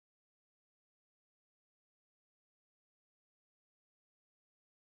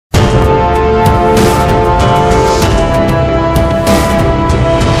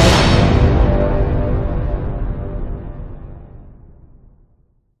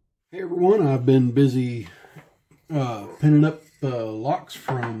Hey everyone, I've been busy pinning up locks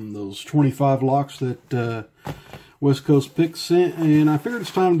from those 25 locks that West Coast Picks sent, and I figured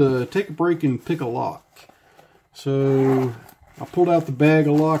it's time to take a break and pick a lock. So I pulled out the bag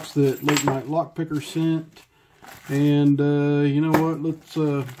of locks that Late Night Lock Picker sent, and you know what, let's,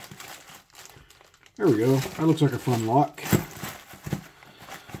 there we go, that looks like a fun lock.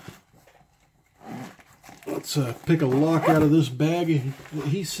 Let's pick a lock out of this bag that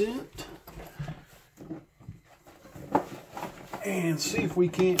he sent and see if we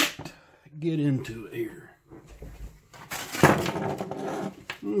can't get into it here.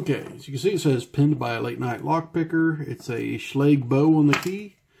 Okay, as you can see, it says pinned by a Late Night Lock Picker. It's a Schlage bow on the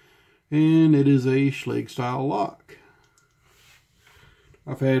key, and it is a Schlage style lock.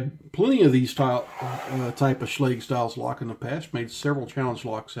 I've had plenty of these type of Schlage styles lock in the past, made several challenge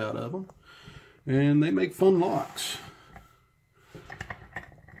locks out of them. And they make fun locks.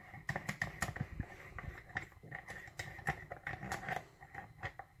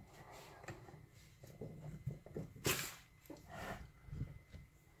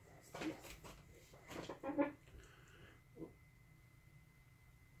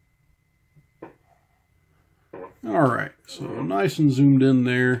 Alright, so nice and zoomed in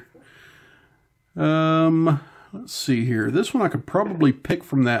there. Let's see here. This one I could probably pick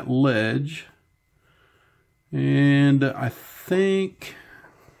from that ledge. And I think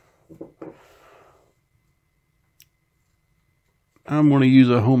I'm going to use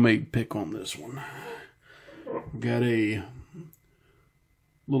a homemade pick on this one. Got a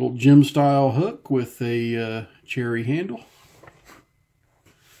little gem style hook with a cherry handle.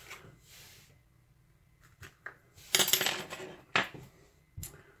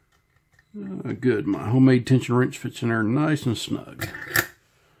 Good, my homemade tension wrench fits in there nice and snug.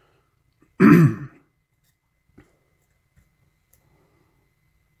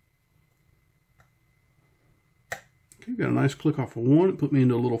 Okay, got a nice click off of one. It put me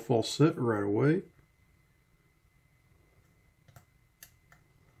into a little false set right away.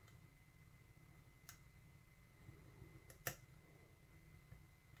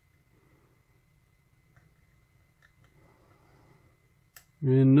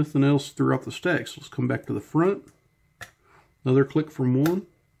 And nothing else throughout the stack. So let's come back to the front. Another click from one,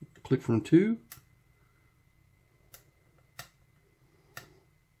 click from two.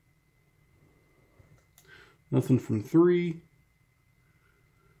 Nothing from three.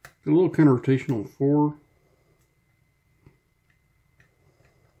 Got a little counter rotation on four.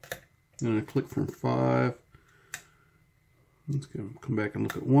 And a click from five. Let's come back and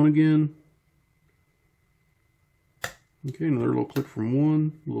look at one again. Okay, another little click from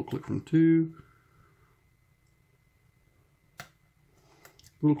one, a little click from two. A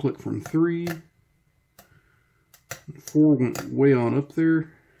little click from three. Four went way on up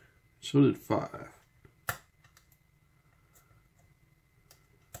there. So did five.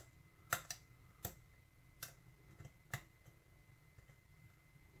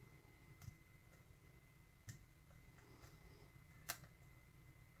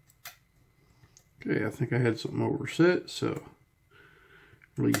 Okay, I think I had something overset, so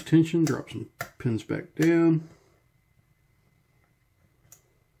release tension, drop some pins back down.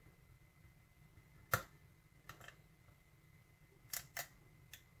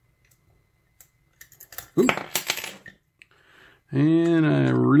 Ooh. And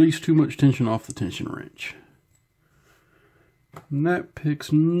I released too much tension off the tension wrench. And that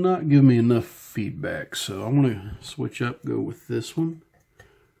pick's not giving me enough feedback, so I'm going to switch up, go with this one.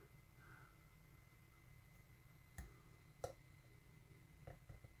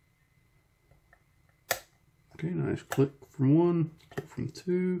 Okay, nice click from one, click from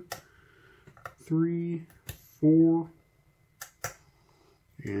two, three, four,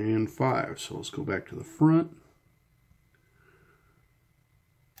 and five. So let's go back to the front.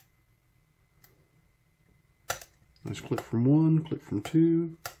 Nice click from one, click from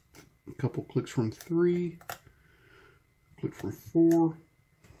two, a couple clicks from three, click from four,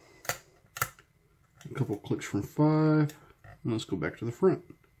 a couple clicks from five, and let's go back to the front.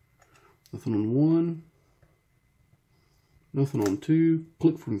 Nothing on one. Nothing on two,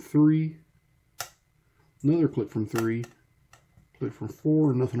 click from three, another click from three, click from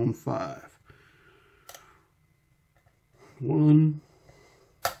four, and nothing on five. One,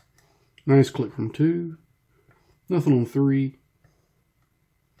 nice click from two, nothing on three,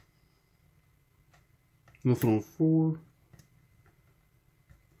 nothing on four,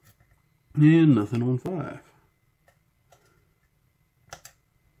 and nothing on five.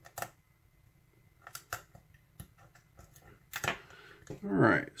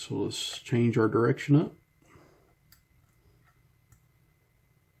 Alright, so let's change our direction up.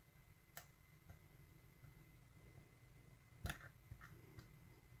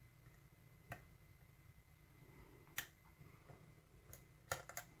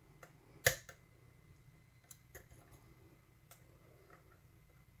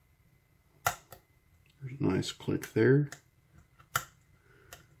 Nice click there.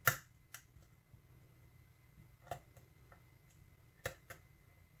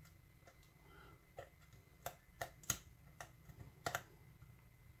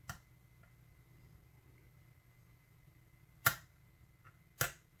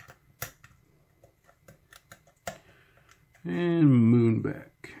 And moon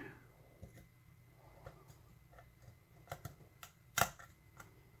back.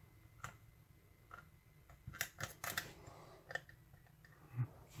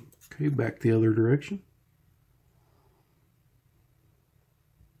 Okay, back the other direction.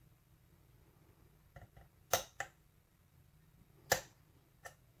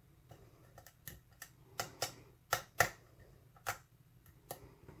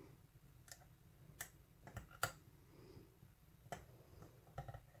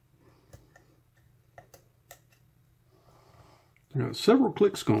 Got several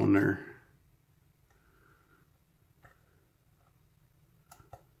clicks going there.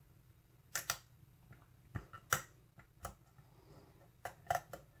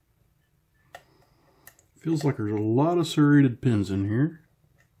 Feels like there's a lot of serrated pins in here.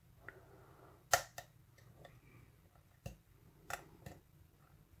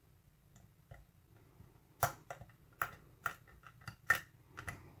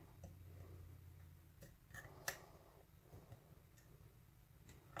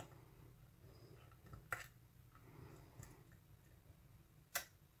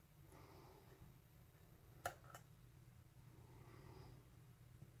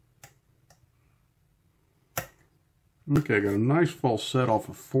 Okay, I got a nice false set off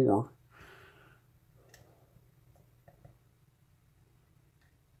of 4.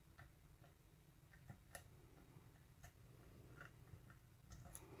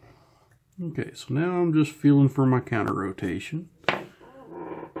 Okay, so now I'm just feeling for my counter rotation.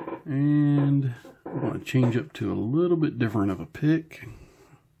 And I'm going to change up to a little bit different of a pick.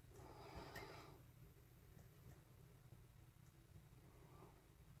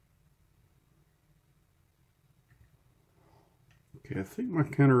 Okay, I think my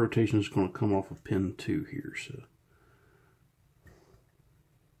counter rotation is going to come off of pin 2 here, so.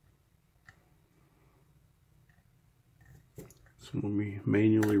 So let me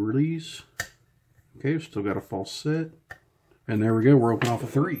manually release. Okay, I've still got a false set. And there we go, we're open off of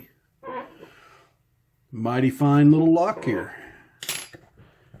 3. Mighty fine little lock here.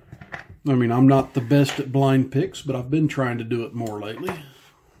 I mean, I'm not the best at blind picks, but I've been trying to do it more lately.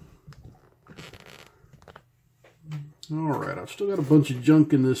 Alright, I've still got a bunch of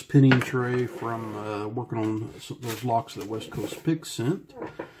junk in this pinning tray from working on those locks that West Coast Picks sent.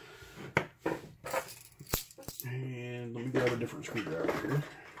 And let me grab a different screwdriver here.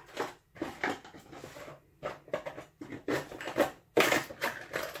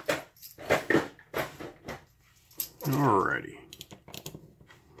 Alrighty.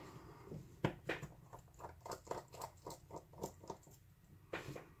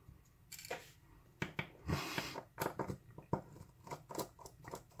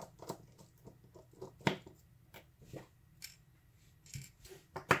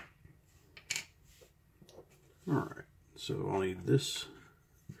 Alright, so I'll need this.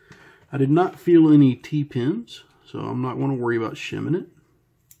 I did not feel any T-pins, so I'm not going to worry about shimming it.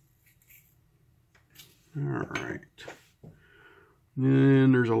 Alright.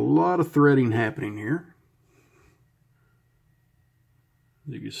 Then there's a lot of threading happening here.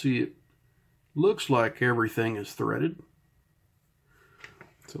 As you can see, it looks like everything is threaded.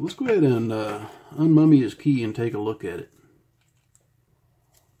 So let's go ahead and unmummy his key and take a look at it.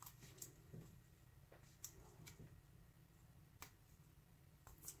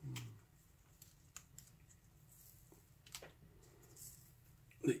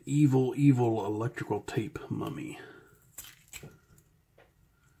 The evil, evil electrical tape mummy.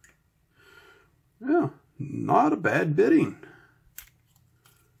 Yeah, not a bad bitting.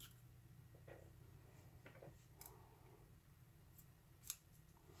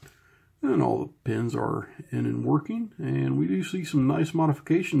 And all the pins are in and working, and we do see some nice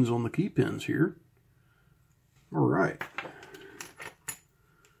modifications on the key pins here. All right.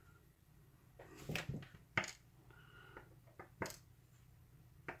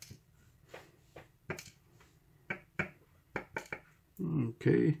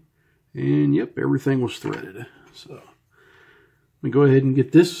 Okay, and yep, everything was threaded. So let me go ahead and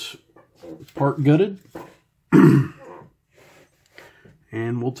get this part gutted.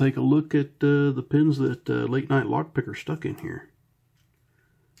 And we'll take a look at the pins that Late Night Lockpicker stuck in here.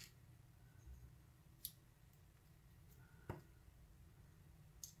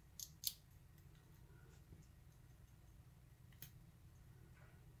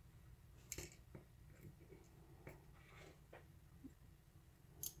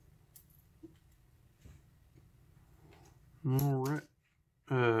 All right.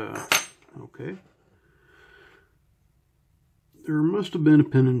 Okay. There must have been a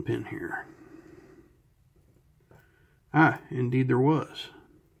pin and pin here. Ah, indeed there was.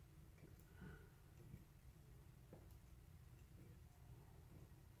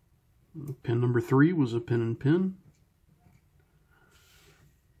 Pin number 3 was a pin and pin.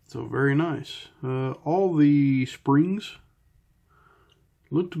 So very nice. All the springs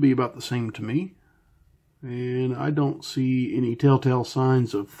look to be about the same to me. And I don't see any telltale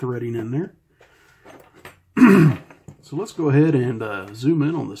signs of threading in there. So let's go ahead and zoom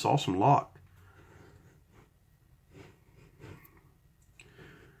in on this awesome lock.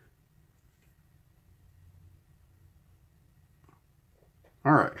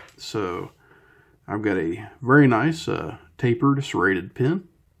 Alright, so I've got a very nice tapered serrated pin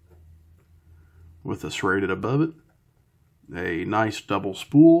with a serrated above it. A nice double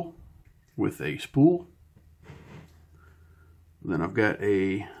spool with a spool. Then I've got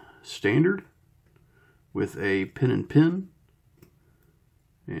a standard with a pin and pin.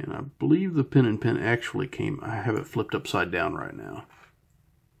 And I believe the pin and pin actually came, I have it flipped upside down right now.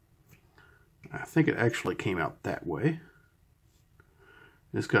 I think it actually came out that way.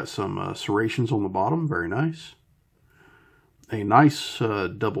 It's got some serrations on the bottom, very nice. A nice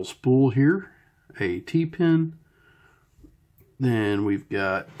double spool here, a T-pin. Then we've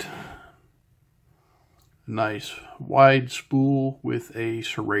got a nice wide spool with a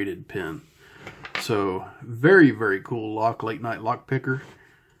serrated pin. So very, very cool lock, late night lock picker.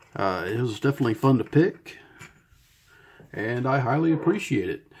 It was definitely fun to pick, and I highly appreciate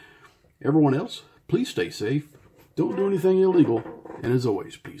it. Everyone else, please stay safe. Don't do anything illegal. And as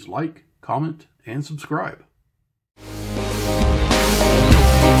always, please like, comment, and subscribe.